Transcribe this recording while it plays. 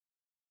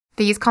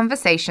These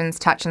conversations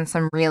touch on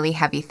some really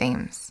heavy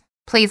themes.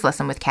 Please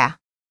listen with care.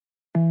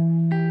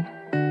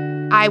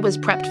 I was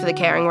prepped for the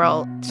caring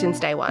role since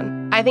day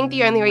one. I think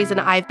the only reason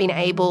I've been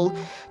able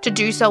to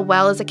do so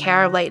well as a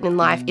carer late in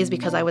life is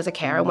because I was a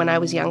carer when I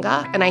was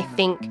younger. And I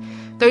think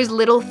those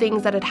little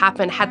things that had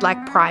happened had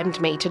primed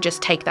me to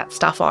just take that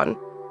stuff on.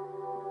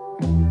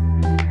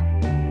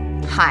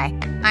 Hi,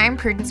 I'm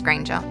Prudence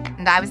Granger,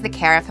 and I was the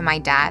carer for my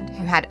dad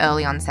who had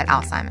early onset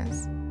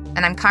Alzheimer's.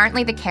 And I'm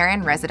currently the carer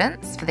in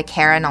residence for the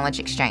Carer Knowledge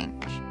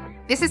Exchange.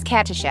 This is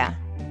Care to Share.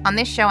 On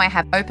this show, I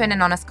have open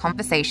and honest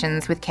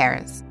conversations with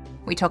carers.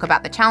 We talk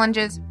about the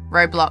challenges,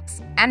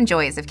 roadblocks, and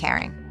joys of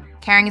caring.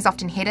 Caring is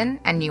often hidden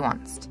and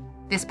nuanced.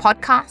 This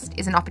podcast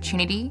is an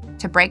opportunity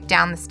to break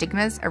down the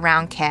stigmas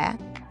around care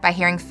by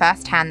hearing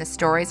firsthand the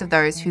stories of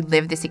those who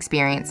live this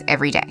experience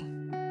every day.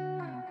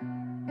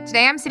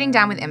 Today, I'm sitting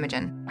down with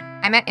Imogen.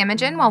 I met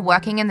Imogen while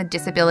working in the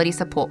disability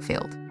support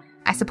field.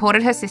 I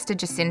supported her sister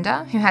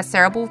Jacinta, who has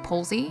cerebral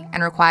palsy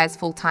and requires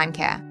full-time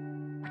care.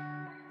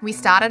 We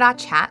started our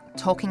chat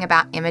talking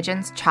about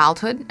Imogen's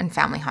childhood and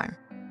family home.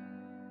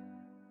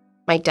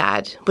 My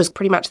dad was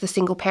pretty much the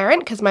single parent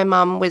because my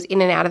mum was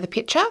in and out of the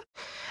picture.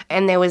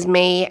 And there was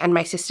me and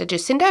my sister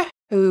Jacinta,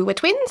 who were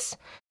twins,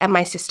 and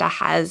my sister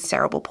has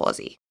cerebral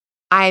palsy.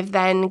 I've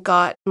then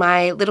got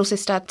my little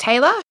sister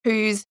Taylor,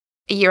 who's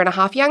a year and a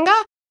half younger,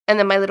 and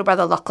then my little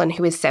brother Lachlan,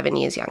 who is 7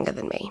 years younger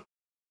than me.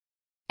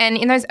 And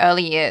in those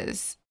early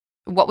years,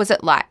 what was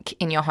it like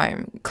in your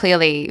home?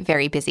 Clearly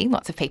very busy,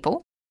 lots of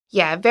people.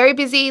 Yeah, very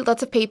busy,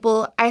 lots of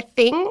people. I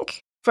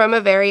think from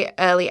a very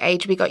early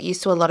age, we got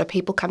used to a lot of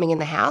people coming in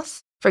the house.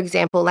 For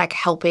example,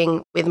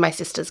 helping with my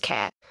sister's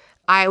care.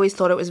 I always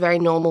thought it was very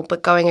normal,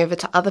 but going over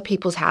to other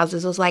people's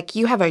houses was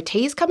you have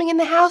OTs coming in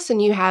the house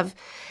and you have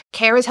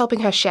carers helping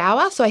her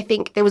shower. So I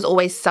think there was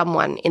always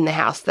someone in the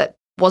house that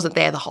wasn't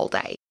there the whole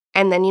day.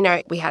 And then,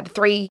 we had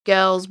 3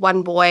 girls,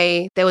 1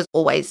 boy. There was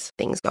always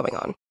things going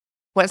on.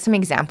 What are some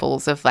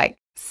examples of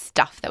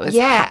stuff that was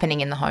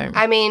happening in the home?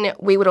 I mean,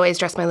 we would always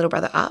dress my little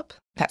brother up.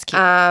 That's cute.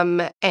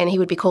 And he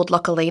would be called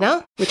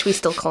Localina, which we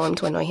still call him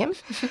to annoy him.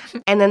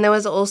 And then there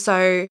was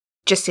also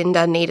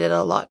Jacinta needed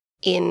a lot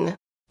in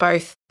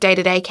both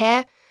day-to-day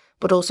care,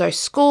 but also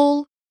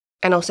school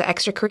and also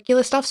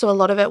extracurricular stuff. So a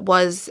lot of it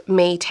was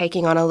me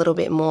taking on a little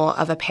bit more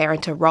of a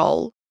parenter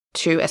role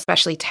to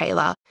especially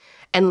Taylor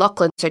and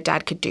Lachlan so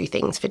Dad could do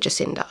things for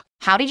Jacinta.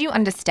 How did you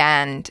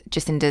understand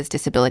Jacinta's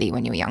disability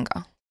when you were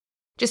younger?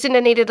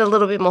 Jacinta needed a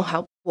little bit more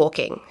help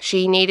walking.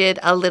 She needed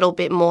a little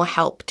bit more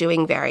help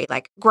doing very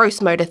gross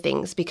motor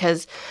things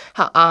because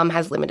her arm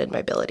has limited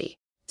mobility.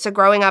 So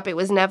growing up, it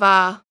was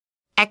never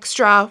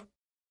extra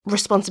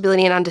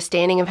responsibility and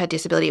understanding of her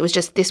disability. It was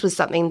just this was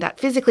something that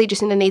physically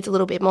Jacinta needs a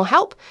little bit more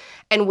help,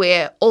 and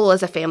we're all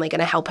as a family going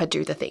to help her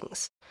do the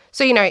things.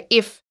 So,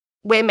 if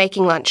we're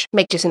making lunch,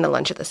 make Jacinta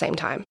lunch at the same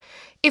time.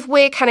 If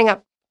we're cutting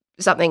up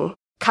something,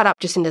 cut up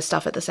Jacinta's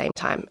stuff at the same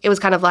time. It was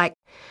kind of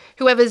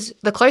whoever's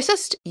the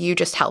closest, you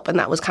just help. And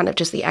that was kind of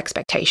just the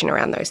expectation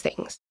around those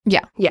things.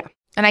 Yeah. Yeah.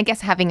 And I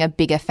guess having a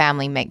bigger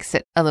family makes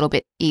it a little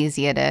bit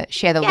easier to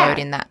share the load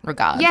in that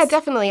regard. Yeah,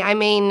 definitely. I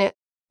mean,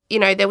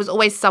 there was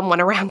always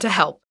someone around to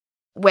help,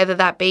 whether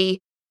that be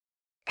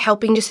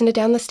helping Jacinta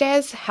down the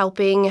stairs,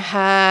 helping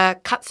her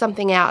cut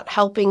something out,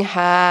 helping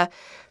her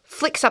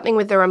flick something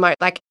with the remote.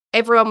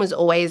 Everyone was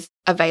always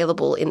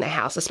available in the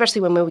house, especially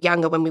when we were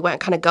younger, when we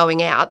weren't kind of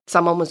going out,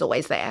 someone was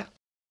always there.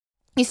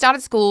 You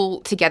started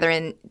school together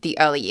in the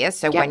early years,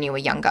 so when you were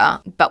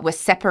younger, but were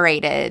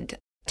separated.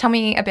 Tell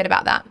me a bit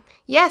about that.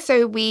 Yeah,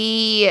 so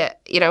we, at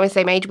the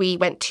same age, we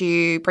went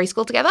to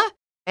preschool together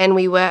and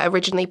we were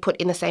originally put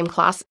in the same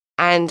class.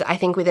 And I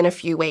think within a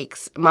few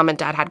weeks, Mum and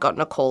Dad had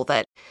gotten a call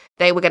that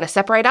they were going to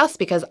separate us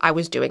because I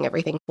was doing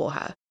everything for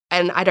her.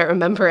 And I don't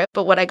remember it,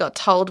 but what I got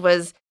told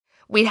was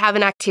we'd have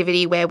an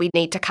activity where we'd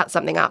need to cut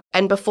something up.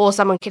 And before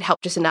someone could help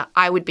Jacinta,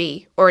 I would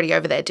be already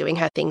over there doing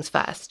her things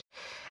first.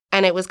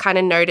 And it was kind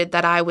of noted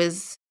that I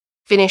was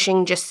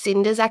finishing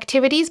Jacinta's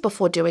activities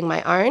before doing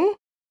my own.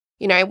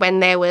 When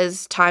there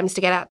was times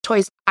to get out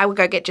toys, I would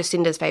go get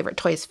Jacinta's favourite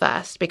toys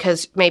first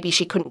because maybe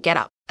she couldn't get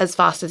up as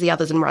fast as the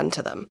others and run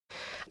to them.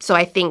 So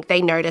I think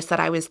they noticed that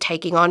I was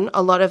taking on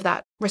a lot of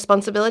that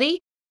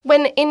responsibility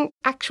when in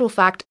actual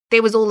fact,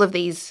 there was all of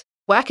these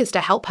workers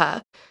to help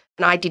her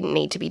and I didn't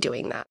need to be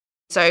doing that.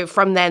 So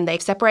from then they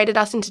separated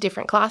us into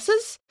different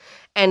classes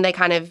and they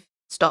kind of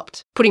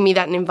stopped putting me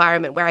that in an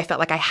environment where I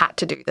felt like I had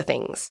to do the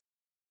things.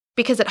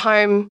 Because at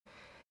home,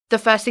 the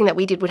first thing that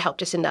we did would help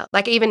Jacinta.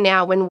 Even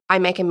now when I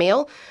make a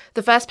meal,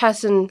 the first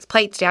person's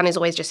plates down is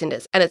always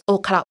Jacinta's and it's all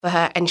cut up for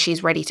her and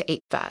she's ready to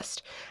eat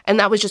first. And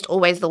that was just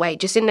always the way.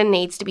 Jacinta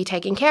needs to be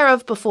taken care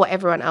of before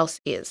everyone else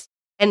is.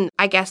 And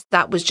I guess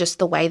that was just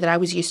the way that I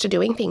was used to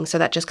doing things. So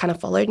that just kind of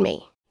followed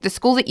me. The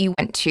school that you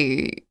went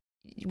to,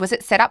 was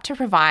it set up to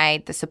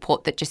provide the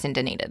support that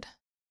Jacinta needed?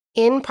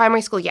 In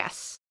primary school,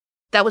 yes.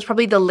 That was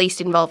probably the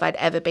least involved I'd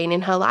ever been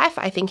in her life,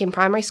 I think, in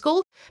primary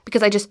school,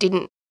 because I just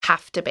didn't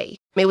have to be.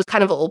 It was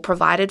kind of all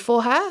provided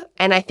for her.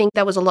 And I think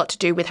that was a lot to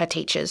do with her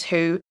teachers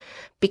who,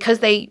 because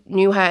they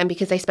knew her and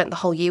because they spent the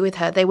whole year with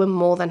her, they were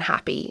more than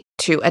happy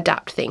to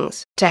adapt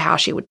things to how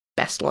she would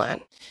best learn.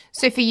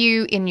 So for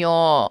you, in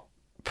your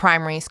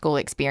primary school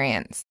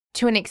experience,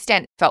 to an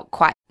extent, felt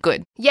quite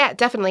good. Yeah,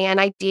 definitely. And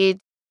I did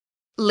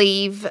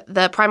leave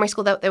the primary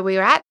school that we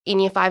were at in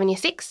year 5 and year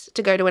 6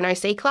 to go to an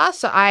OC class.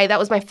 So that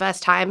was my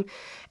first time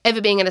ever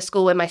being in a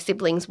school where my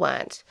siblings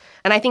weren't.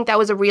 And I think that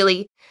was a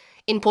really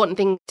important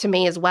thing to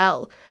me as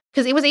well,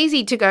 because it was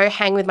easy to go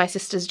hang with my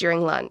sisters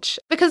during lunch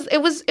because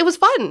it was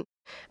fun.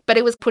 But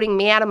it was putting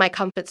me out of my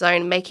comfort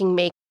zone, making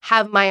me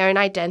have my own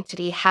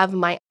identity, have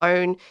my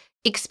own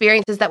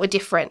experiences that were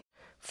different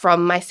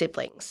from my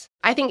siblings.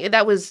 I think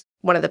that was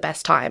one of the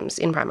best times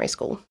in primary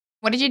school.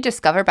 What did you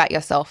discover about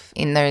yourself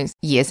in those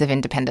years of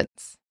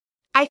independence?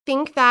 I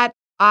think that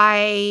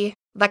I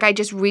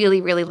just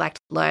really, really liked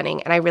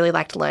learning, and I really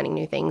liked learning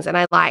new things, and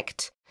I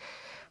liked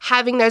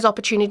having those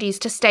opportunities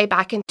to stay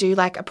back and do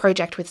like a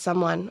project with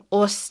someone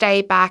or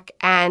stay back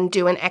and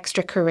do an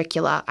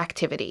extracurricular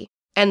activity.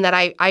 And that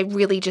I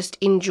really just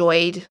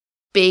enjoyed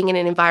being in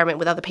an environment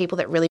with other people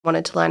that really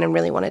wanted to learn and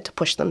really wanted to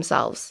push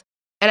themselves.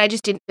 And I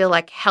just didn't feel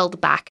like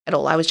held back at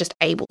all. I was just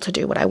able to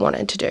do what I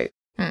wanted to do.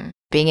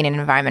 Being in an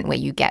environment where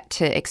you get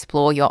to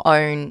explore your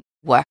own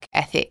work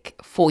ethic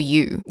for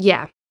you.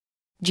 Yeah.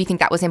 Do you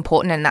think that was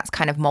important and that's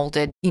kind of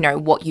molded,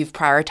 what you've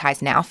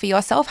prioritized now for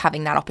yourself,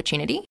 having that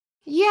opportunity?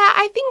 Yeah,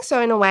 I think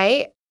so in a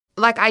way.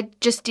 Like I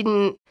just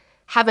didn't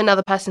have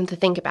another person to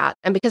think about.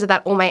 And because of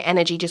that, all my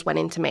energy just went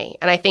into me.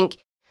 And I think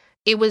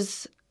it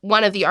was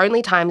one of the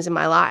only times in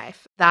my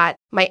life that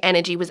my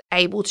energy was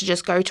able to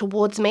just go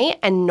towards me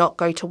and not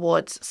go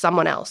towards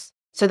someone else.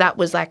 So that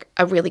was like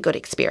a really good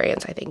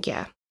experience, I think,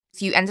 yeah.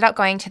 So you ended up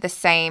going to the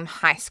same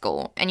high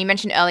school. And you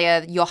mentioned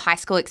earlier your high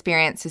school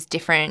experience is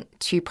different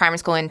to primary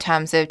school in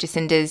terms of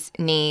Jacinta's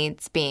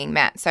needs being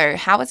met. So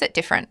how was it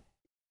different?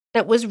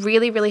 It was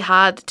really, really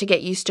hard to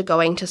get used to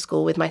going to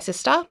school with my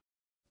sister.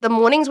 The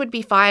mornings would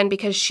be fine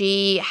because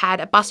she had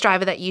a bus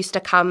driver that used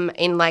to come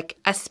in like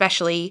a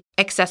specially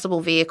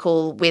accessible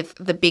vehicle with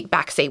the big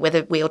back seat where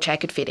the wheelchair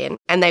could fit in,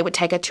 and they would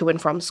take her to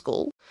and from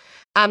school.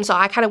 So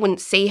I kind of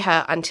wouldn't see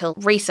her until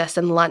recess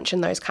and lunch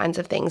and those kinds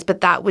of things.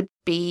 But that would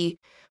be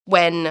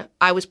when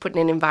I was put in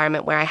an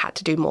environment where I had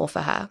to do more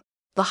for her.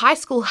 The high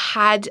school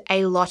had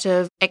a lot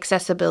of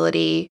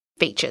accessibility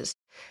features.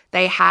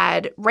 They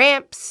had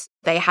ramps,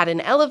 they had an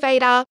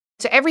elevator,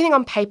 so everything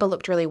on paper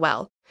looked really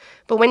well.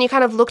 But when you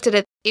kind of looked at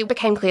it, it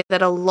became clear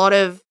that a lot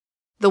of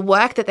the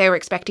work that they were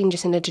expecting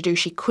Jacinta to do,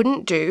 she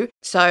couldn't do.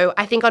 So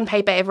I think on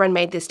paper, everyone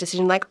made this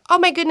decision like, oh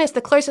my goodness,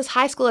 the closest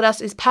high school at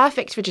us is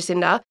perfect for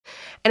Jacinta.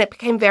 And it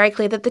became very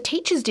clear that the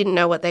teachers didn't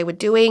know what they were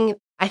doing.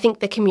 I think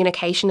the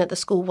communication at the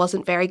school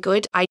wasn't very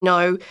good. I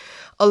know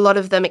a lot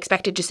of them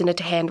expected Jacinta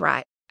to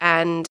handwrite.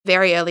 And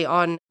very early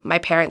on, my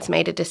parents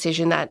made a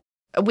decision that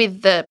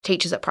with the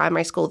teachers at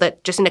primary school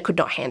that Jacinta could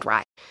not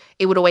handwrite.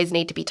 It would always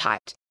need to be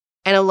typed.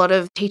 And a lot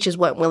of teachers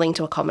weren't willing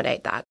to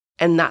accommodate that.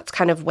 And that's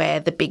kind of where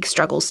the big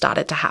struggles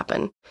started to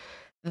happen.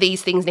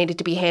 These things needed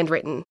to be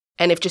handwritten.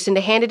 And if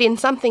Jacinta handed in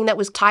something that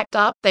was typed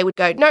up, they would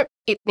go, no,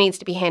 it needs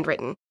to be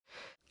handwritten.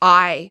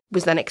 I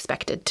was then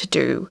expected to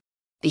do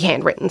the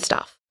handwritten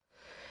stuff.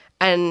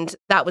 And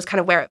that was kind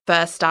of where it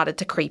first started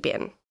to creep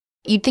in.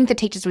 You'd think the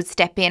teachers would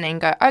step in and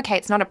go, okay,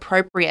 it's not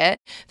appropriate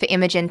for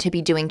Imogen to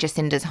be doing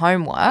Jacinta's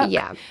homework.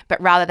 Yeah.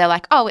 But rather they're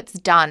like, oh, it's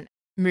done.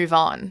 Move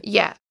on.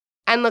 Yeah.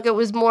 And look, it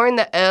was more in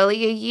the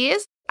earlier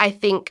years. I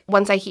think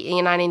once I hit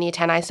year 9 and year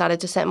 10, I started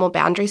to set more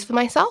boundaries for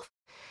myself.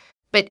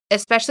 But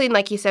especially in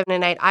like year 7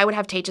 and 8, I would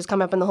have teachers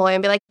come up in the hallway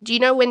and be like, do you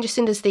know when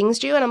Jacinta's thing's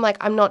due? And I'm like,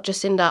 I'm not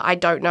Jacinta. I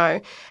don't know.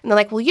 And they're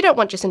like, well, you don't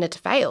want Jacinta to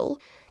fail.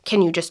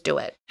 Can you just do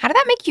it? How did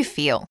that make you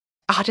feel?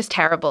 Oh, just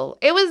terrible.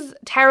 It was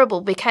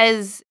terrible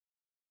because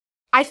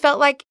I felt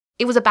like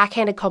it was a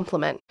backhanded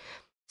compliment.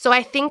 So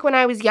I think when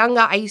I was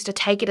younger, I used to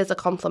take it as a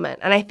compliment.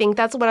 And I think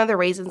that's one of the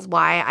reasons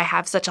why I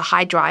have such a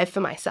high drive for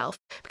myself.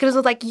 Because it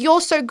was like,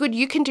 you're so good,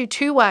 you can do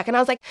 2 work. And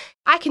I was like,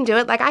 I can do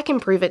it. Like, I can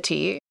prove it to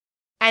you.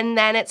 And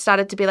then it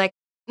started to be like,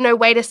 no,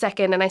 wait a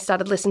second. And I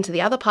started listening to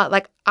the other part.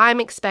 Like, I'm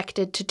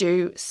expected to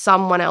do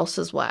someone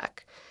else's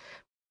work.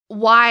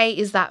 Why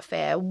is that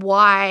fair?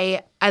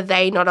 Why are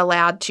they not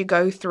allowed to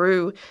go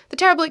through the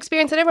terrible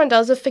experience that everyone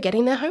does of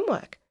forgetting their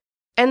homework?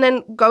 And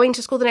then going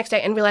to school the next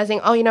day and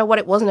realizing, oh, you know what,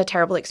 it wasn't a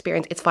terrible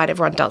experience. It's fine.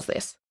 Everyone does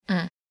this.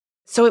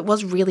 So it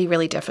was really,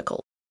 really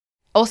difficult.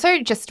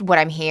 Also, just what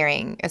I'm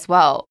hearing as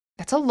well,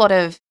 that's a lot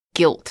of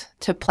guilt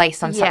to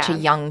place on such a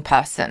young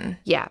person.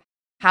 Yeah.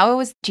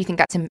 Do you think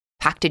that's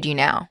impacted you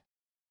now?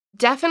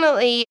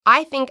 Definitely.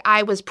 I think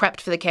I was prepped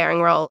for the caring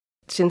role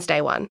since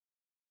day one.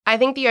 I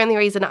think the only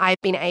reason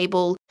I've been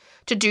able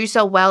to do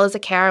so well as a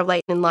carer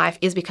late in life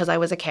is because I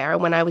was a carer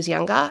when I was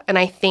younger. And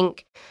I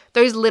think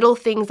those little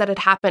things that had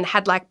happened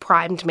had like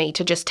primed me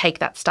to just take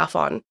that stuff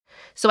on.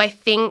 So I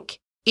think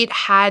it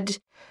had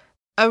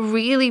a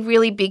really,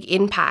 really big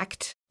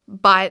impact,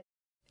 but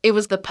it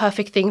was the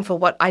perfect thing for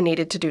what I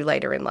needed to do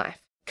later in life.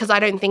 because I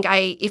don't think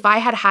if I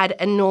had had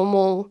a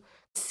normal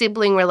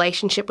sibling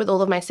relationship with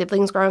all of my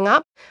siblings growing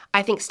up,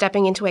 I think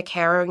stepping into a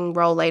caring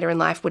role later in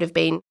life would have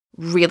been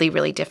really,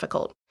 really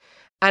difficult.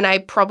 And I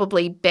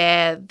probably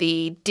bear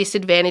the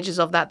disadvantages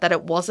of that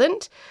it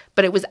wasn't,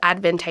 but it was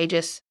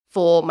advantageous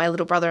for my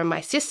little brother and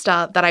my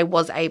sister that I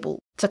was able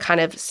to kind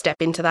of step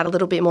into that a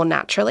little bit more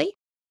naturally.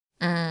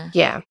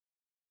 Yeah.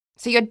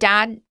 So your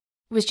dad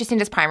was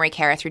Jacinta's primary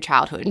carer through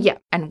childhood. Yeah.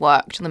 And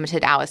worked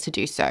limited hours to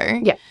do so.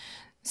 Yeah.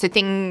 So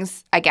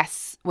things, I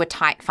guess, were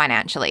tight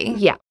financially.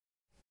 Yeah.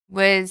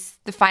 Was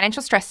the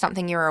financial stress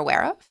something you were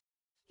aware of?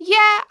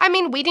 Yeah. I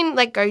mean, we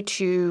didn't go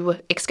to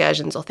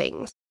excursions or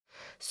things.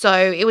 So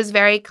it was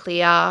very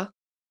clear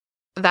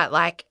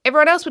that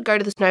everyone else would go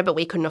to the snow, but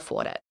we couldn't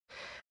afford it.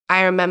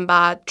 I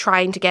remember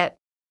trying to get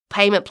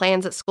payment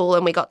plans at school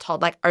and we got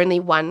told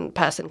only one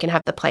person can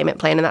have the payment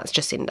plan and that's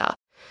Jacinta.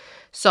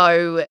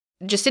 So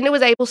Jacinta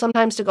was able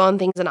sometimes to go on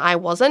things and I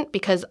wasn't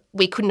because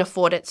we couldn't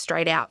afford it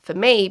straight out for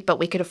me, but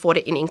we could afford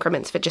it in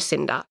increments for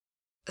Jacinta.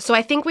 So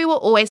I think we were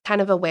always kind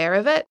of aware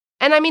of it.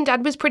 And I mean,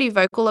 Dad was pretty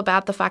vocal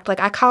about the fact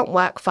I can't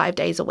work 5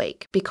 days a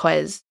week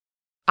because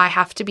I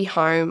have to be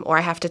home or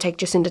I have to take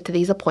Jacinta to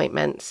these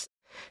appointments.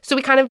 So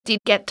we kind of did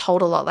get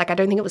told a lot. I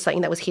don't think it was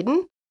something that was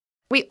hidden.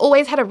 We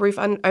always had a roof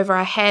over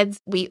our heads.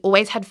 We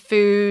always had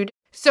food.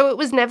 So it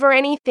was never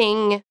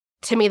anything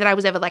to me that I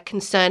was ever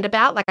concerned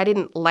about. I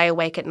didn't lay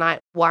awake at night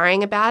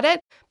worrying about it,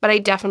 but I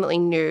definitely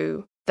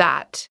knew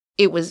that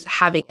it was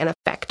having an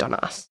effect on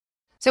us.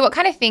 So what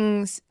kind of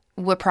things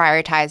were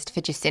prioritized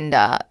for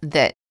Jacinta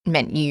that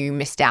meant you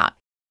missed out?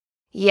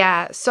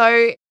 Yeah,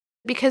 so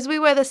because we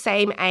were the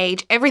same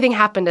age, everything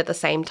happened at the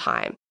same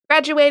time.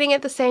 Graduating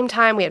at the same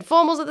time, we had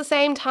formals at the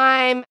same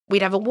time,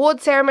 we'd have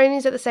award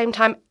ceremonies at the same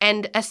time,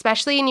 and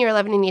especially in year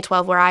 11 and year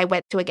 12 where I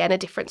went to, again, a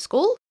different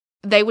school,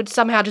 they would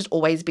somehow just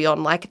always be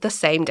on the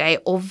same day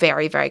or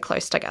very, very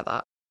close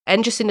together.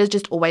 And Jacinta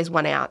just always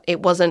won out.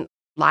 It wasn't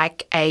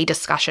a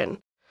discussion.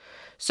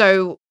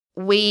 So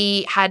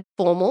we had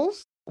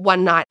formals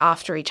one night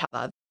after each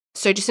other.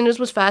 So Jacinta's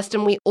was first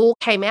and we all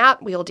came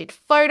out, we all did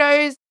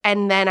photos,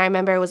 and then I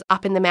remember it was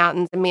up in the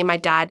mountains and me and my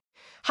dad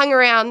hung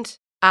around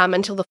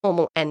until the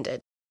formal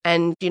ended.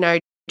 And,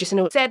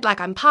 Jacinta said,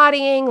 I'm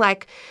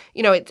partying,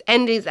 its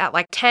end is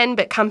at 10,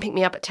 but come pick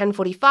me up at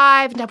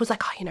 10:45. And Dad was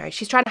like,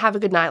 she's trying to have a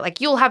good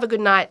night. You'll have a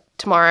good night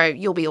tomorrow,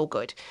 you'll be all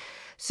good.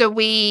 So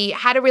we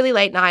had a really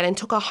late night and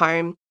took her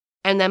home.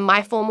 And then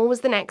my formal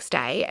was the next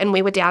day and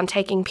we were down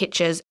taking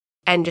pictures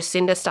and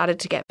Jacinta started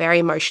to get very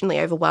emotionally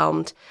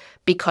overwhelmed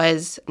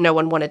because no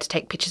one wanted to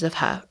take pictures of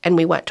her and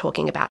we weren't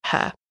talking about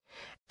her.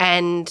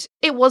 And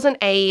it wasn't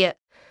a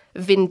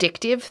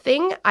vindictive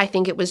thing. I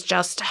think it was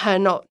just her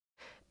not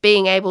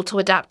being able to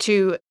adapt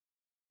to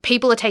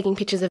people are taking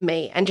pictures of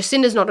me and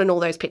Jacinta's not in all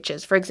those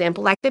pictures. For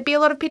example, there'd be a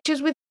lot of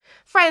pictures with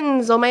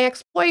friends or my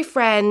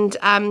ex-boyfriend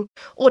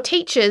or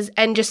teachers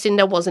and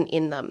Jacinta wasn't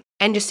in them.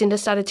 And Jacinta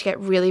started to get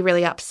really,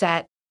 really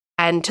upset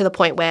and to the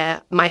point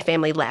where my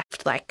family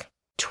left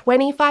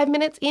 25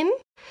 minutes in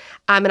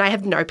and I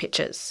have no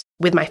pictures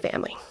with my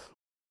family,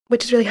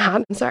 which is really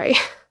hard. I'm sorry.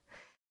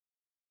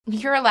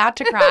 You're allowed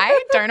to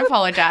cry. Don't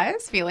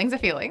apologize. Feelings are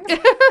feelings.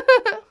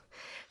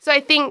 So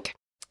I think,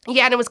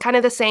 yeah, and it was kind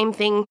of the same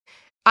thing.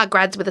 Our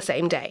grads were the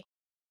same day.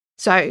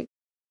 So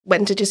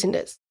went to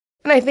Jacinta's.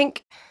 And I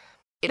think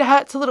it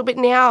hurts a little bit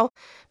now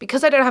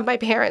because I don't have my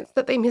parents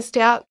that they missed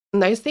out on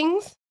those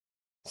things.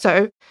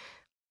 So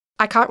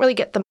I can't really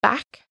get them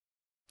back.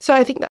 So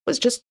I think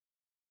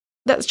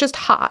that's just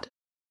hard.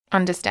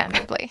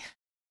 Understandably.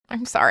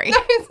 I'm sorry. No,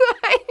 it's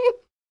fine.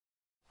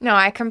 No,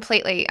 I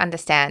completely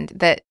understand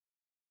that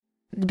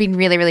it's been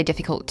really, really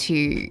difficult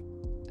to,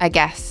 I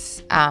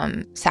guess,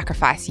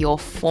 sacrifice your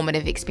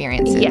formative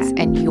experiences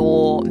and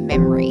your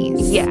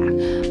memories. Yeah.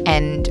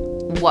 And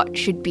what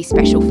should be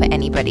special for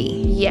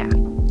anybody. Yeah.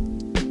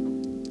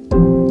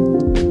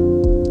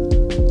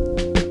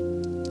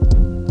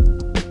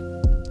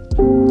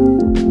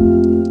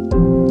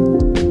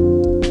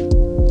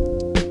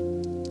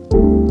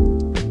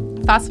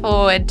 Fast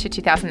forward to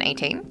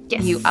 2018.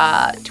 Yes. You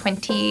are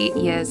 20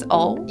 years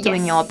old,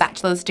 doing your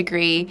bachelor's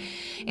degree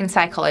in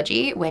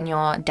psychology when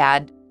your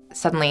dad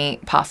suddenly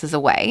passes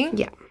away.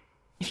 Yeah.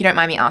 If you don't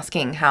mind me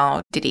asking,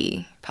 how did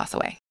he pass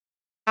away?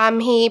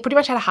 He pretty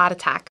much had a heart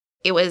attack.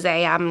 It was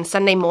a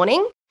Sunday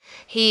morning.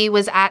 He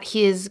was at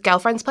his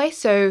girlfriend's place.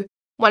 So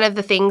one of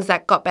the things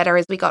that got better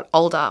as we got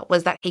older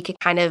was that he could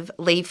kind of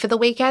leave for the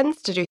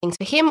weekends to do things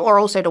for him or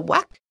also to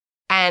work.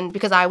 And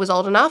because I was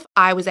old enough,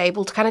 I was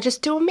able to kind of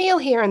just do a meal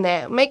here and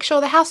there, make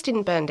sure the house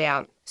didn't burn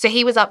down. So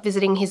he was up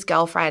visiting his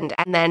girlfriend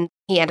and then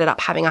he ended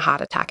up having a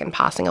heart attack and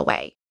passing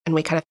away. And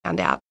we kind of found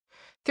out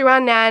through our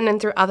nan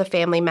and through other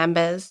family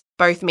members.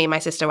 Both me and my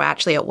sister were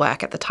actually at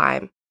work at the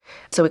time.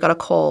 So we got a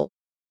call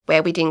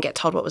where we didn't get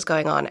told what was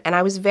going on. And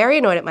I was very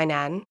annoyed at my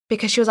nan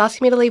because she was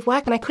asking me to leave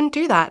work and I couldn't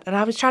do that. And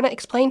I was trying to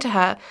explain to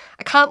her,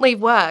 I can't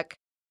leave work.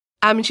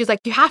 And she's like,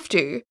 you have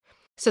to.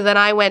 So then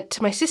I went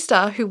to my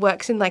sister who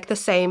works in the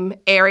same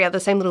area, the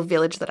same little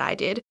village that I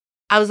did.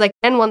 I was like,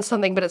 Nan wants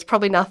something, but it's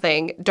probably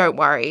nothing. Don't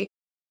worry.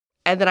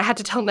 And then I had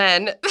to tell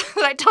Nan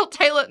And I told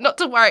Taylor not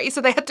to worry,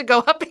 so they had to go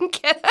up and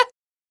get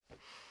it.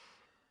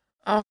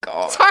 Oh,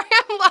 God. Sorry,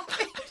 I'm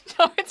laughing.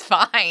 No, it's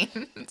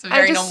fine. It's very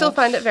I just normal. still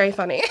find it very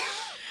funny.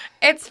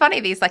 It's funny,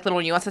 these like little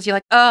nuances. You're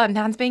like, oh,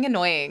 Nan's being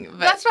annoying. But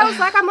That's what I was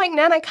like. I'm like,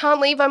 Nan, I can't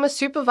leave. I'm a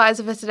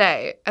supervisor for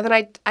today. And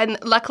then and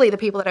luckily the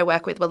people that I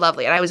work with were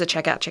lovely. And I was a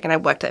checkout chick and I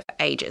worked there for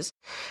ages.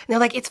 And they're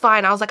like, it's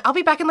fine. I was like, I'll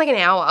be back in like an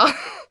hour.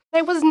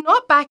 I was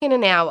not back in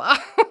an hour.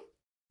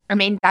 I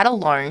mean, that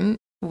alone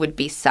would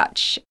be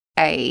such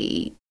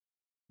a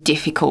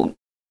difficult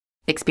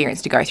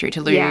experience to go through,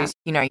 to lose,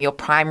 your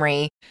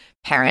primary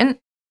parent.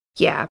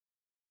 Yeah.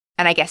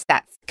 And I guess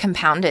that's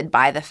compounded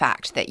by the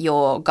fact that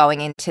you're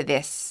going into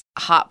this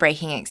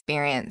heartbreaking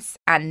experience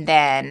and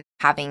then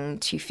having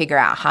to figure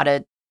out how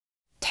to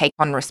take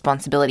on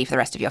responsibility for the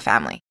rest of your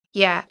family.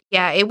 Yeah.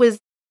 It was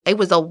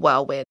a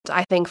whirlwind,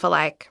 I think,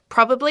 for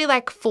probably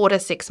 4 to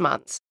 6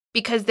 months,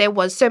 because there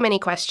was so many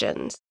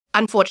questions.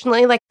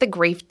 Unfortunately, the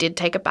grief did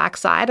take a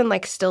backside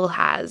and still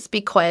has,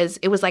 because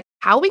it was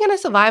how are we going to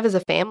survive as a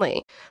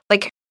family?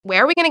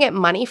 Where are we going to get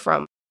money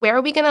from? Where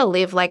are we going to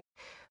live?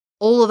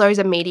 All of those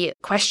immediate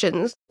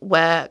questions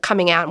were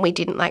coming out and we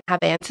didn't have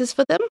answers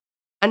for them.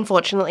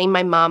 Unfortunately,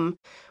 my mum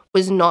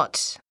was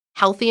not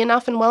healthy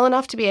enough and well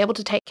enough to be able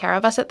to take care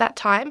of us at that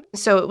time.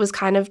 So it was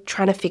kind of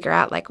trying to figure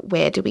out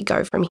where do we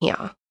go from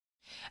here?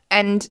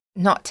 And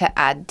not to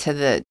add to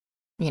the,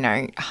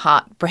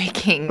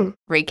 heartbreaking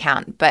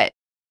recount, but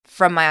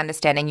from my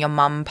understanding, your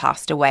mum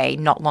passed away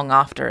not long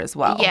after as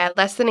well. Yeah,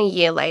 less than a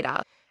year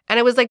later. And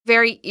it was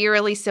very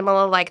eerily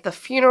similar. The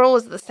funeral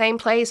was at the same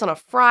place on a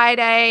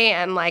Friday,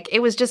 and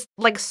it was just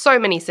so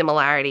many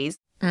similarities.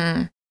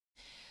 Mm.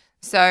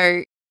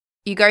 So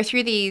you go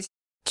through these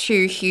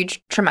 2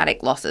 huge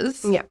traumatic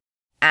losses. Yeah.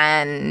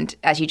 And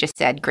as you just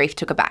said, grief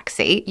took a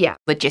backseat. Yeah.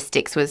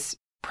 Logistics was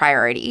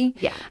priority.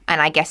 Yeah. And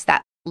I guess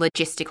that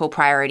logistical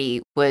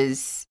priority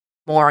was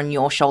more on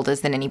your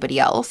shoulders than anybody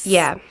else.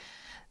 Yeah.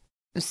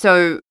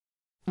 So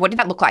what did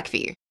that look like for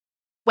you?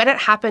 When it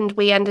happened,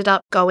 we ended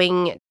up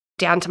going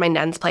down to my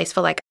nan's place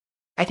for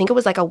I think it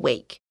was a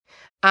week.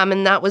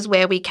 And that was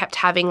where we kept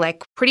having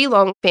pretty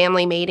long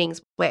family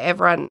meetings where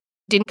everyone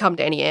didn't come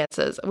to any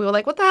answers. We were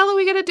like, what the hell are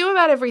we going to do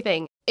about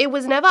everything? It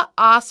was never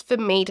asked for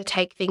me to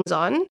take things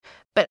on,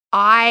 but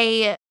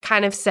I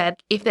kind of said,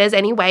 if there's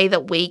any way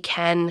that we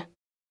can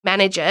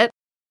manage it,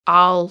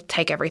 I'll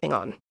take everything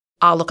on.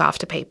 I'll look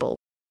after people,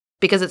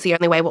 because it's the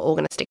only way we're all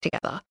going to stick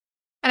together.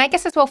 And I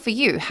guess as well for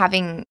you,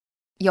 having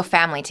your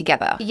family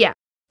together. Yeah.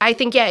 I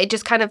think, it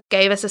just kind of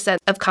gave us a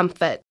sense of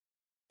comfort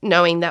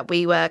knowing that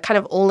we were kind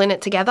of all in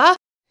it together.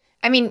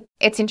 I mean,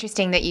 it's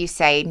interesting that you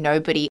say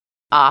nobody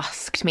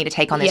asked me to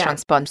take on this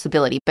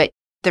responsibility, but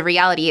the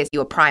reality is you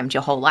were primed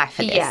your whole life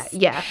for this.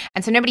 Yeah.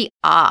 And so nobody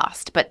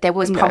asked, but there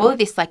was probably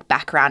this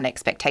background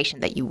expectation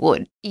that you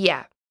would.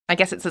 Yeah. I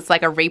guess it's a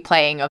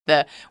replaying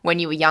of when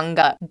you were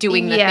younger,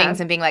 doing the things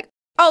and being like,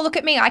 oh, look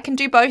at me, I can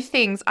do both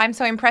things. I'm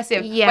so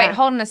impressive. Yeah. Wait,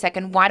 hold on a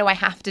second. Why do I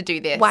have to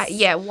do this?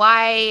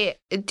 Why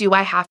do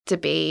I have to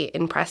be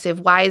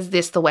impressive? Why is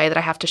this the way that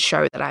I have to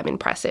show that I'm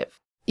impressive?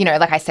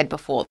 Like I said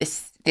before,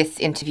 this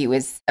interview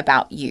is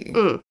about you.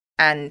 Mm.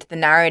 And the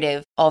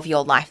narrative of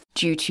your life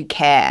due to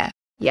care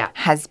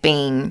has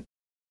been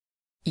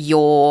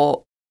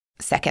your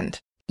second.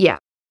 Yeah.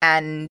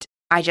 And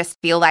I just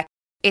feel like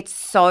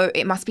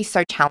it must be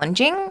so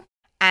challenging.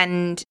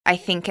 And I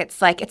think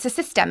it's a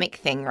systemic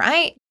thing,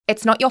 right?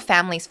 It's not your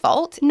family's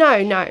fault.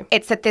 No.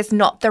 It's that there's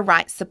not the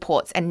right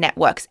supports and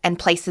networks and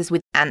places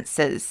with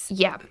answers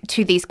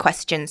to these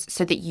questions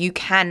so that you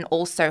can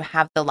also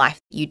have the life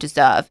that you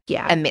deserve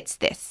amidst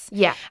this.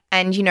 Yeah.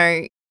 And,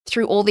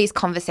 through all these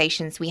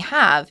conversations we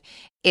have,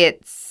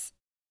 it's,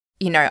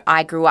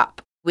 I grew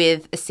up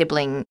with a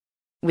sibling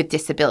with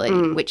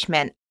disability, which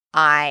meant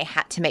I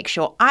had to make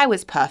sure I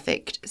was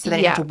perfect so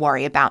they didn't have to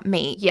worry about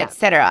me,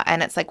 etc.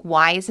 And it's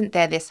why isn't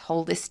there this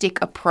holistic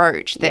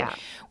approach that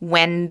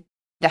when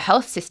the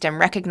health system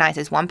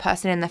recognizes one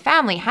person in the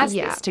family has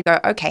this to go,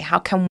 okay, how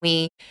can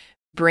we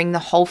bring the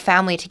whole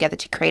family together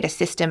to create a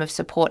system of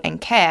support and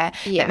care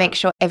that makes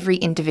sure every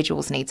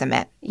individual's needs are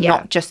met,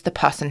 not just the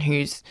person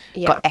who's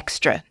got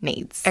extra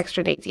needs.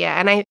 Yeah.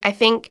 And I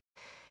think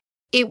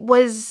it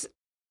was,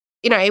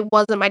 it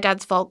wasn't my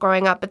dad's fault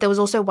growing up, but there was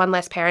also one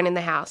less parent in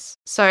the house.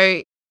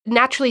 So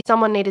naturally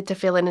someone needed to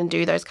fill in and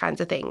do those kinds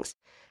of things.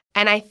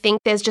 And I think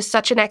there's just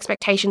such an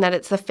expectation that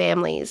it's the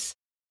family's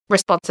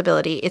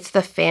responsibility. It's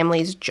the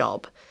family's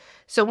job.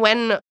 So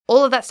when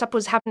all of that stuff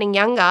was happening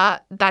younger,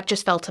 that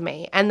just fell to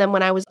me. And then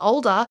when I was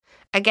older,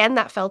 again,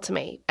 that fell to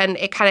me. And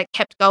it kind of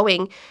kept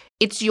going.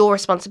 It's your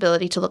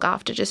responsibility to look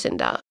after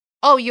Jacinta.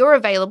 Oh, you're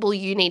available.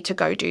 You need to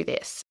go do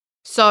this.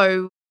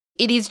 So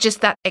it is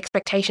just that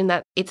expectation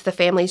that it's the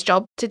family's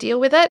job to deal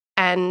with it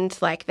and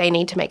they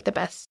need to make the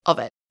best of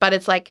it. But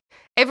it's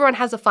everyone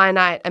has a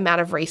finite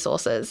amount of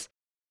resources.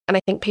 And I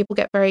think people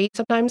get very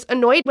sometimes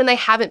annoyed when they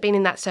haven't been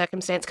in that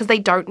circumstance because they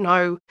don't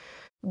know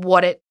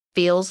what it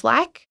feels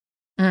like.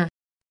 Mm.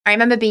 I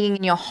remember being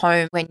in your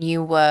home when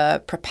you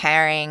were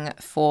preparing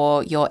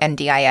for your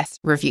NDIS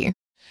review.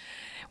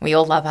 We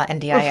all love our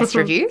NDIS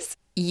reviews.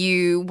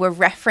 you were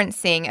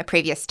referencing a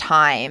previous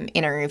time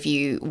in a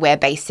review where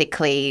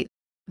basically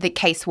the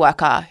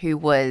caseworker who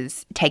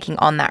was taking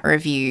on that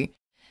review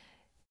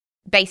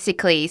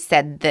basically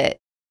said that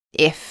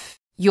if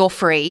you're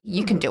free,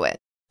 you can do it,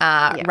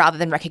 rather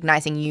than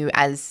recognizing you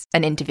as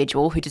an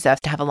individual who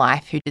deserves to have a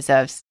life, who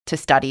deserves to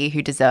study,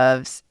 who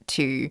deserves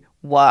to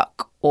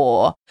work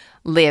or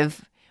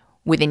live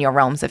within your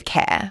realms of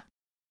care.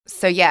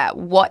 So yeah,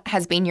 what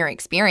has been your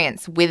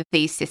experience with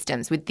these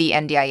systems, with the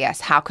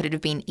NDIS? How could it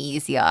have been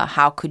easier?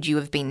 How could you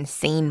have been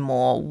seen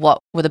more? What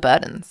were the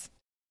burdens?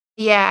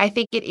 Yeah, I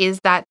think it is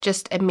that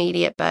just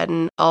immediate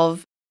burden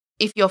of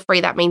if you're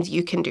free, that means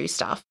you can do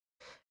stuff.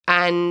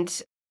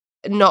 And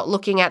not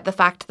looking at the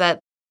fact that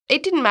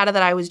it didn't matter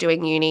that I was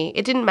doing uni.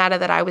 It didn't matter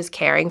that I was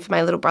caring for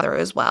my little brother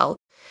as well.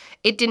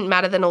 It didn't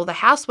matter that all the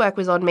housework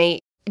was on me.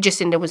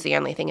 Jacinta was the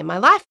only thing in my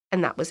life,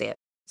 and that was it.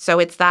 So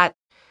it's that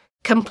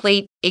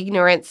complete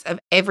ignorance of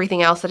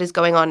everything else that is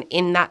going on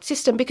in that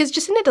system, because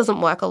Jacinta doesn't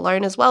work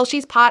alone as well.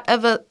 She's part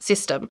of a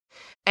system,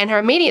 and her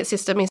immediate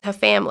system is her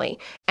family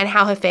and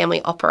how her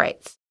family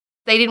operates.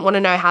 They didn't want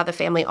to know how the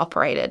family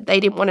operated. They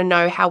didn't want to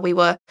know how we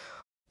were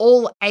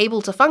all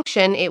able to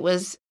function. It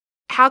was,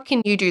 how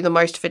can you do the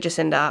most for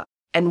Jacinta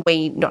and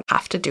we not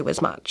have to do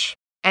as much?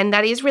 And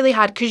that is really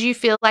hard because you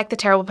feel like the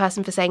terrible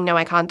person for saying, no,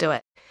 I can't do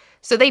it.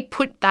 So they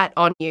put that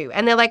on you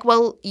and they're like,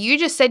 well, you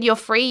just said you're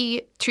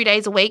free 2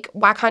 days a week.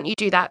 Why can't you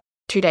do that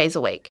 2 days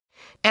a week?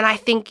 And I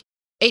think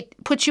it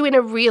puts you in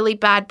a really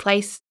bad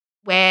place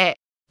where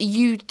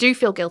you do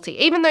feel guilty.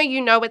 Even though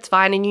you know it's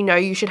fine and you know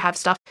you should have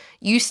stuff,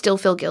 you still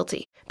feel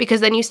guilty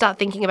because then you start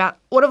thinking about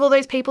what of all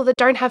those people that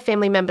don't have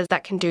family members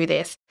that can do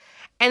this?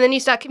 And then you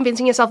start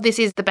convincing yourself this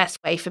is the best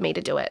way for me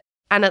to do it.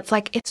 And it's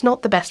like, it's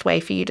not the best way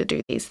for you to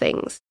do these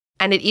things.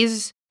 And it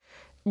is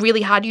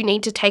really hard. You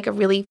need to take a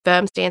really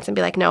firm stance and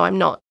be like, no, I'm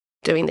not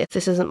doing this.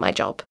 This isn't my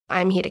job.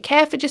 I'm here to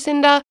care for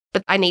Jacinta,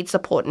 but I need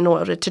support in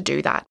order to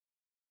do that.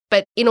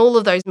 But in all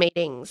of those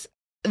meetings,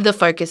 the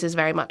focus is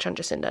very much on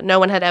Jacinta. No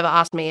one had ever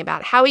asked me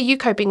about, how are you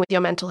coping with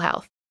your mental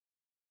health?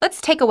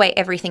 Let's take away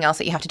everything else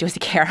that you have to do as a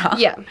carer.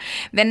 Yeah.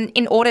 Then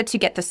in order to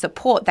get the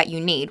support that you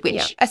need,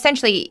 which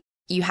essentially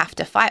you have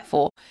to fight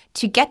for,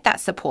 to get that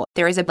support,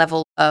 there is a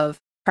level of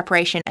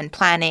preparation and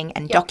planning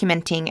and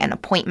documenting and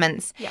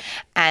appointments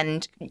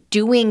and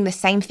doing the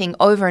same thing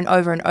over and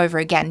over and over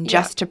again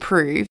just to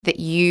prove that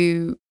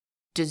you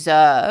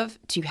deserve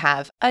to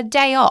have a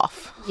day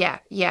off.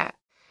 Yeah.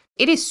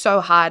 It is so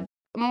hard.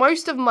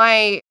 Most of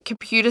my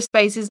computer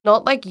space is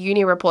not like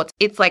uni reports.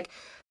 It's like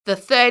the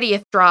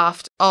 30th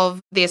draft of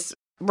this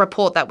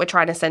report that we're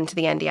trying to send to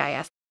the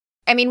NDIS.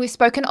 I mean, we've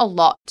spoken a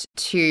lot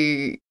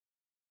to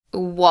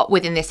what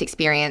within this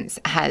experience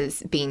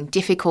has been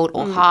difficult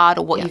or hard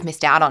or what you've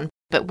missed out on.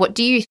 But what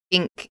do you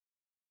think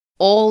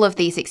all of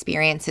these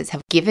experiences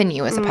have given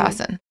you as a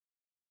person?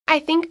 I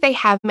think they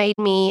have made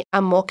me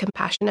a more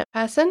compassionate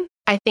person.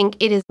 I think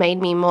it has made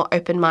me more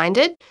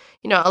open-minded.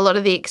 You know, a lot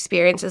of the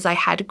experiences I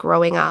had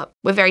growing up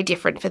were very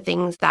different for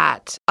things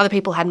that other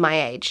people had my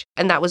age.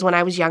 And that was when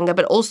I was younger,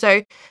 but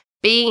also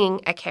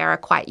being a carer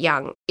quite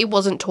young. It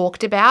wasn't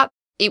talked about.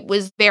 It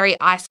was very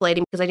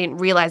isolating because I didn't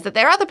realize that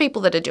there are other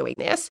people that are doing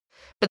this,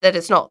 but that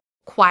it's not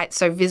quite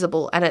so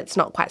visible and it's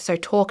not quite so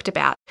talked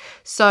about.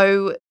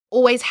 So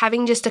always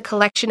having just a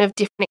collection of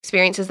different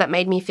experiences that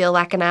made me feel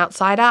like an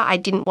outsider. I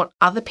didn't want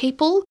other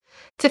people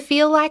to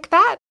feel like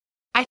that.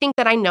 I think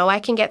that I know I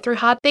can get through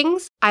hard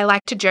things. I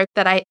like to joke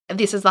that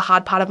this is the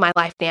hard part of my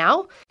life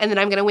now, and then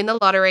I'm going to win the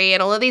lottery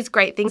and all of these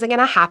great things are going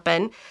to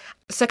happen.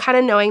 So kind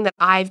of knowing that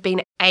I've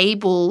been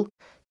able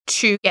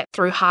to get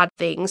through hard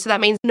things. So that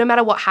means no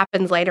matter what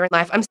happens later in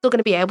life, I'm still going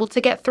to be able to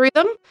get through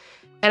them.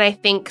 And I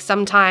think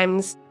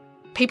sometimes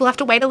people have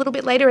to wait a little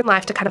bit later in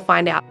life to kind of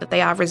find out that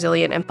they are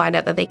resilient and find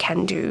out that they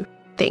can do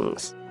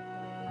things.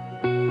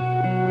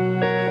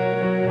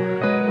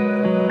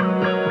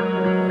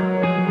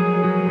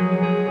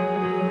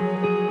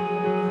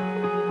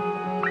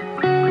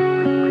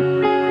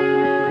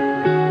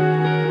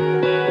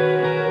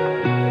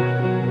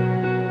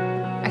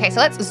 Okay, so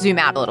let's zoom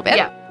out a little bit.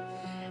 Yeah.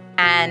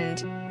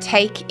 And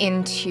take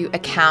into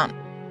account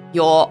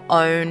your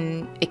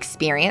own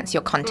experience,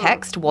 your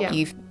context, what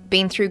you've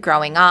been through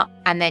growing up,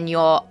 and then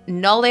your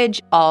knowledge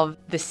of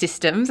the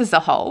systems as a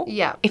whole.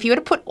 Yeah. If you were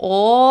to put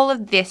all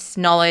of this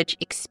knowledge,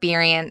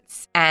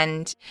 experience,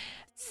 and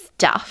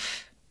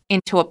stuff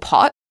into a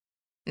pot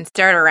and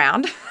stir it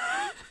around,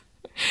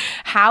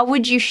 how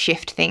would you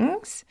shift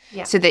things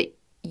so that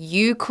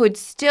you could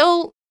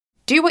still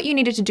do what you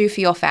needed to do for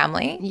your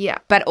family,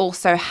 but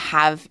also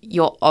have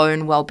your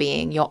own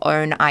well-being, your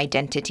own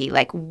identity?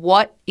 Like,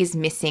 what is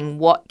missing?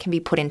 What can be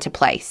put into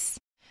place?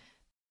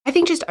 I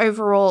think just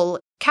overall,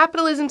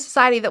 capitalism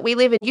society that we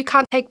live in, you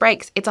can't take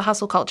breaks. It's a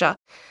hustle culture.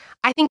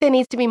 I think there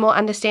needs to be more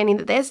understanding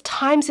that there's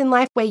times in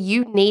life where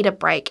you need a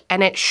break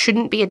and it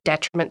shouldn't be a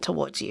detriment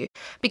towards you.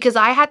 Because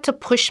I had to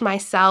push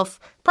myself,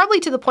 probably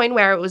to the point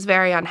where it was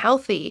very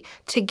unhealthy,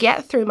 to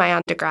get through my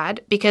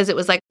undergrad, because it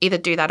was like either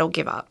do that or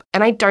give up.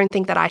 And I don't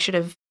think that I should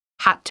have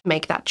had to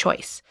make that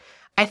choice.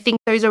 I think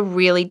those are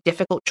really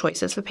difficult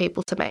choices for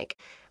people to make.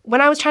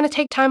 When I was trying to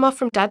take time off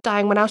from dad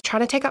dying, when I was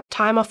trying to take up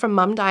time off from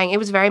mum dying, it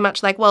was very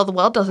much like, well, the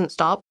world doesn't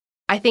stop.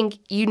 I think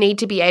you need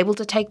to be able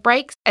to take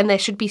breaks, and there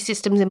should be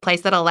systems in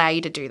place that allow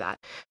you to do that.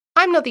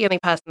 I'm not the only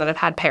person that have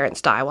had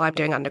parents die while I'm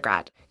doing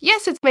undergrad.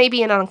 Yes, it's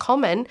maybe an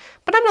uncommon,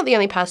 but I'm not the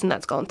only person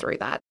that's gone through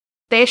that.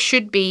 There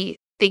should be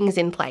things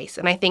in place.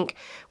 And I think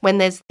when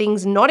there's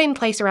things not in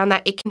place around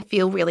that, it can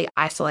feel really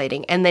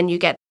isolating. And then you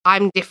get,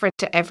 I'm different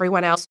to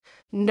everyone else.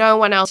 No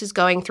one else is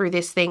going through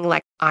this thing,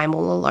 like I'm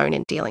all alone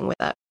and dealing with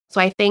it. So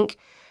I think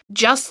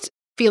just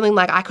feeling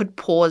like I could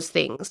pause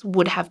things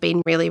would have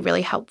been really,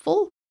 really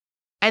helpful.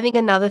 I think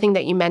another thing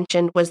that you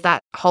mentioned was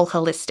that whole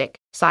holistic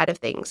side of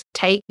things.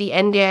 Take the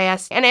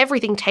NDIS and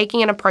everything,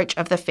 taking an approach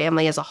of the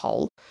family as a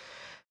whole.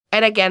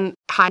 And again,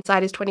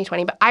 hindsight is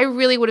 20/20, but I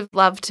really would have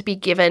loved to be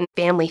given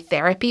family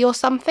therapy or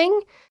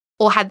something,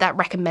 or had that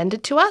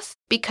recommended to us,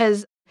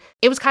 because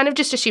it was kind of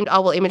just assumed,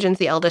 oh, well, Imogen's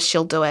the eldest,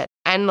 she'll do it.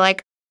 And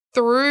like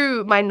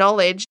through my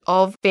knowledge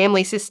of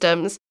family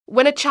systems,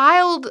 when a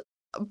child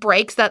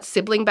breaks that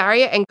sibling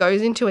barrier and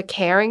goes into a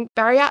caring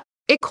barrier,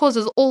 it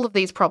causes all of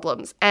these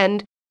problems.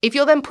 And if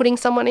you're then putting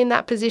someone in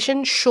that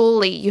position,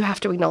 surely you have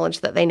to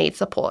acknowledge that they need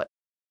support.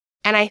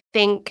 And I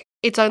think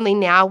it's only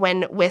now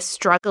when we're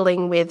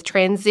struggling with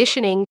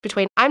transitioning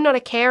between, I'm not a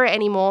carer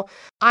anymore,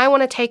 I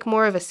want to take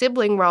more of a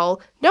sibling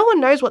role. No one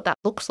knows what that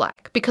looks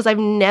like because I've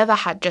never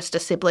had just a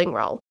sibling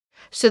role.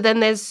 So then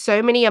there's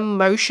so many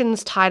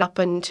emotions tied up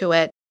into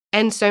it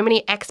and so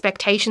many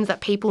expectations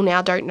that people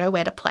now don't know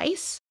where to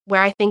place,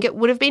 where I think it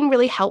would have been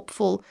really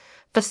helpful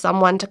for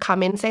someone to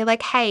come in and say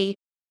like, hey,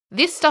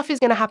 this stuff is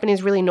going to happen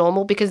is really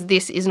normal because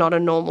this is not a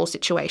normal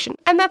situation.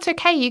 And that's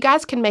okay. You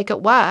guys can make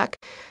it work.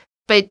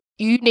 But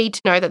you need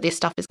to know that this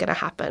stuff is going to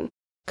happen,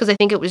 because I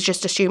think it was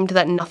just assumed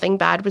that nothing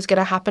bad was going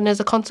to happen as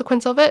a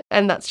consequence of it.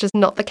 And that's just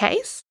not the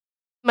case.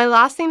 My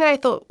last thing that I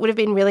thought would have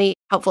been really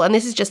helpful, and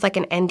this is just like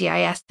an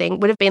NDIS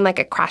thing, would have been like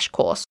a crash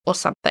course or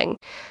something,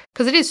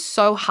 because it is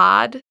so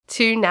hard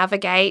to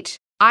navigate.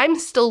 I'm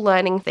still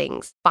learning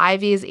things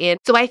 5 years in.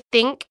 So I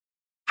think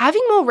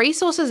having more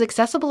resources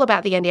accessible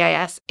about the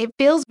NDIS, it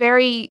feels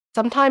very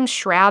sometimes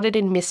shrouded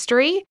in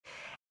mystery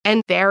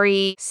and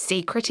very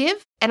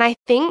secretive. And I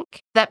think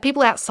that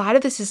people outside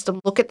of the system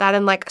look at that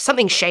and like,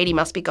 something shady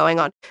must be going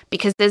on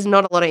because there's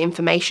not a lot of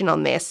information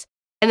on this.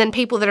 And then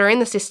people that are in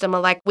the system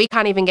are like, we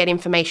can't even get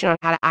information on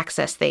how to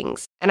access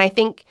things. And I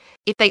think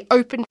if they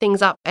opened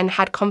things up and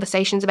had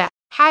conversations about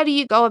how do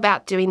you go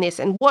about doing this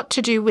and what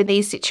to do when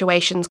these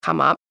situations come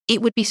up,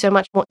 it would be so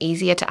much more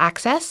easier to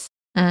access.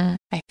 I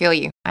feel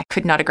you. I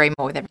could not agree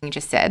more with everything you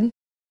just said.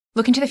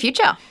 Look into the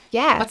future.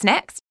 Yeah. What's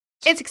next?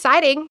 It's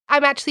exciting.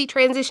 I'm actually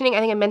transitioning, I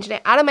think I mentioned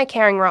it, out of my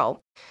caring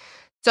role.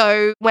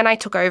 So when I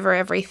took over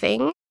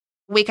everything,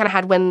 we kind of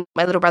had when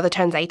my little brother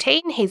turns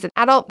 18, he's an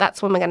adult,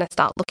 that's when we're going to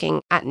start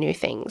looking at new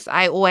things.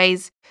 I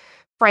always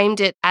framed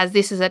it as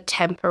this is a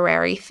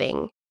temporary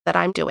thing that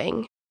I'm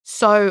doing.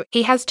 So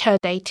he has turned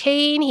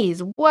 18,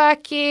 he's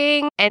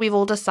working, and we've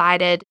all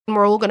decided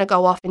we're all going to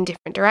go off in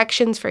different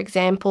directions. For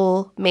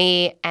example,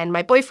 me and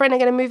my boyfriend are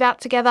going to move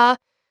out together.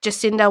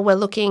 Jacinta, we're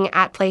looking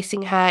at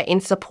placing her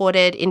in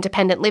supported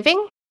independent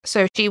living.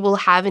 So she will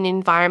have an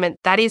environment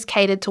that is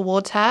catered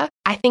towards her.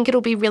 I think it'll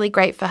be really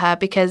great for her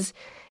because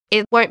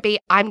it won't be,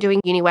 I'm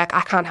doing uni work,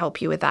 I can't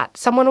help you with that.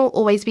 Someone will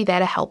always be there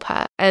to help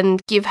her and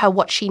give her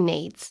what she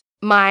needs.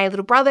 My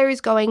little brother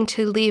is going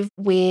to live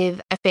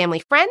with a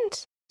family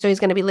friend. So he's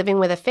going to be living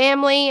with a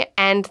family.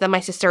 And then my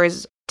sister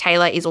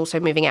Taylor is also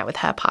moving out with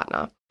her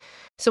partner.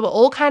 So we're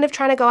all kind of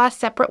trying to go our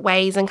separate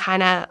ways and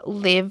kind of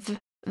live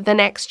the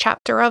next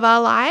chapter of our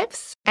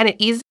lives. And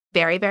it is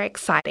very, very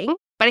exciting.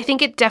 But I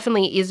think it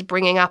definitely is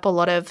bringing up a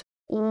lot of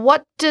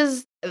what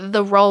does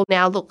the role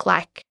now look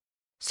like?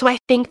 So I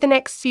think the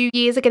next few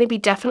years are going to be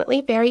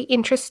definitely very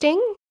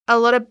interesting. A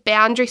lot of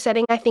boundary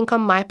setting, I think,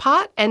 on my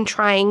part and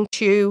trying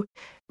to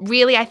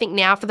really, I think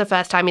now for the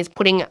first time is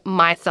putting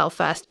myself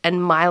first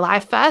and my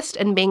life first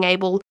and being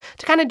able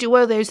to kind of do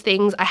all those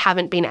things I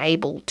haven't been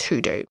able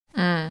to do.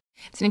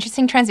 It's an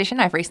interesting transition.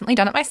 I've recently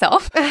done it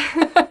myself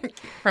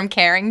from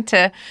caring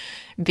to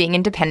being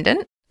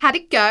independent. How'd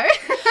it go?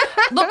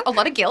 Look, a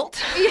lot of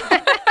guilt.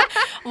 Yeah.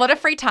 A lot of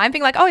free time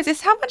being like, oh, is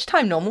this how much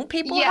time normal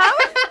people have?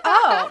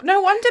 Oh,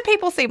 no wonder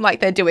people seem like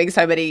they're doing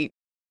so many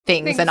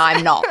things and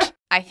I'm not.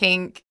 I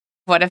think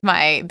one of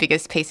my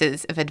biggest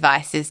pieces of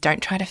advice is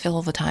don't try to fill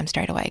all the time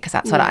straight away because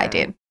that's what I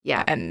did.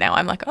 Yeah. And now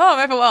I'm like, oh,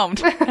 I'm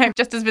overwhelmed. I'm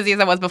just as busy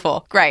as I was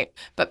before. Great.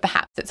 But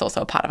perhaps it's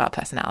also a part of our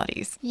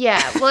personalities. Yeah.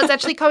 Well, it's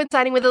actually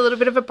coinciding with a little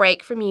bit of a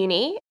break from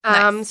uni.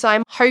 Nice. So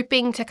I'm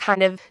hoping to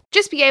kind of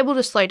just be able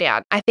to slow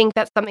down. I think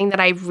that's something that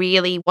I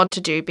really want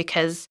to do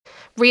because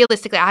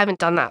realistically, I haven't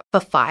done that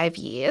for 5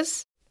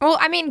 years. Well,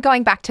 I mean,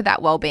 going back to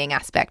that well-being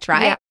aspect,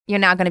 right? Yeah. You're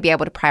now going to be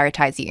able to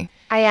prioritize you.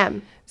 I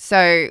am.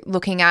 So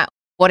looking at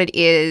what it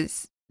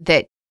is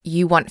that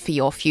you want for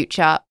your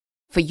future,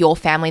 for your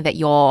family that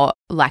you're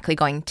likely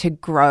going to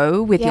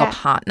grow with your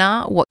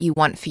partner, what you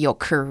want for your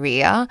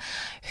career,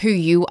 who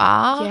you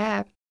are.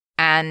 Yeah.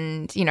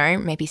 and, you know,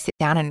 maybe sit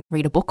down and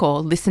read a book or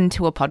listen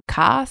to a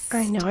podcast.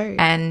 I know.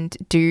 And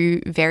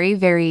do very,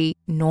 very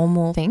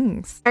normal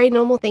things. Very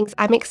normal things.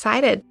 I'm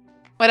excited.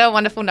 What a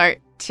wonderful note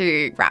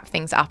to wrap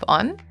things up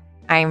on.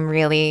 I'm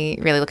really,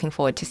 really looking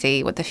forward to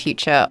see what the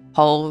future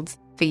holds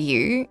for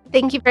you.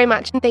 Thank you very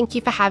much, and thank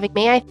you for having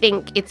me. I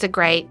think it's a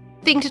great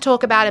thing to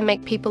talk about and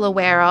make people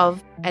aware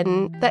of,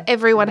 and that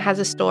everyone has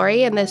a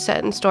story, and there's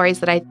certain stories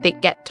that I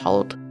think get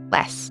told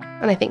less,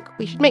 and I think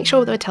we should make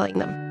sure that we're telling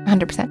them.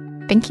 100%.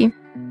 Thank you.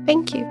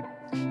 Thank you.